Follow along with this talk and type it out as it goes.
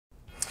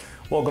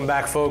Welcome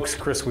back, folks.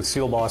 Chris with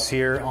SealBoss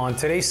here. On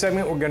today's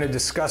segment, we're going to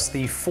discuss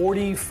the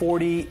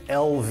 40/40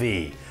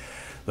 LV.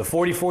 The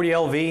 40/40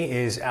 LV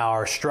is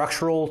our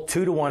structural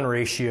 2-to-1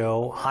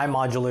 ratio, high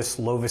modulus,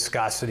 low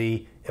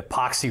viscosity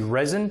epoxy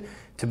resin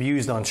to be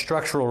used on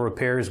structural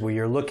repairs where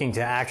you're looking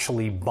to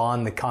actually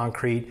bond the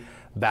concrete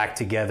back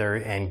together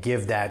and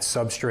give that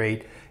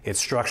substrate its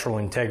structural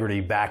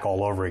integrity back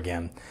all over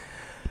again.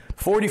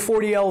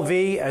 40/40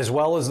 LV as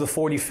well as the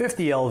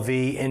 40/50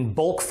 LV in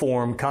bulk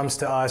form comes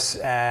to us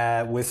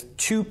with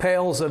 2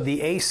 pails of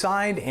the A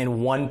side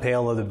and 1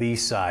 pail of the B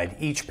side,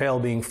 each pail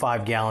being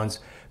 5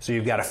 gallons, so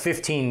you've got a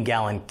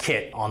 15-gallon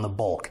kit on the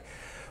bulk.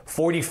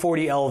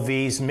 40/40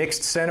 LV's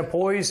mixed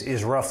centipoise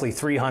is roughly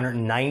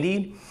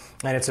 390,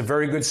 and it's a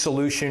very good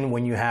solution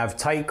when you have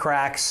tight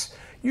cracks,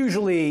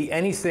 usually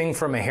anything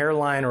from a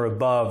hairline or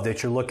above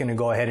that you're looking to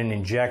go ahead and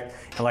inject,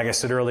 and like I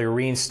said earlier,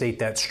 reinstate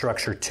that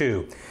structure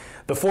too.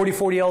 The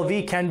 40/40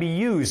 LV can be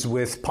used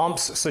with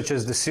pumps such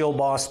as the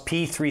SealBoss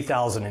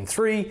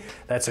P3003,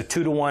 that's a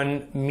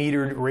 2-to-1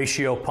 metered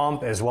ratio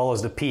pump, as well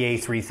as the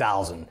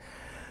PA3000.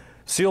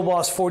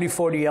 SealBoss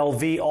 40/40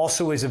 LV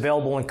also is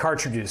available in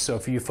cartridges, so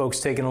for you folks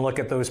taking a look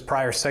at those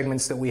prior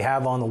segments that we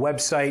have on the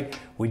website,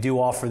 we do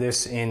offer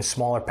this in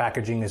smaller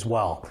packaging as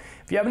well.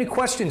 If you have any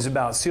questions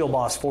about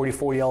SealBoss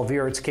 40/40 LV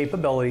or its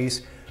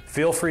capabilities,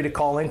 feel free to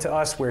call in to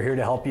us. We're here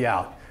to help you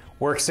out.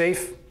 Work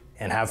safe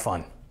and have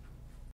fun.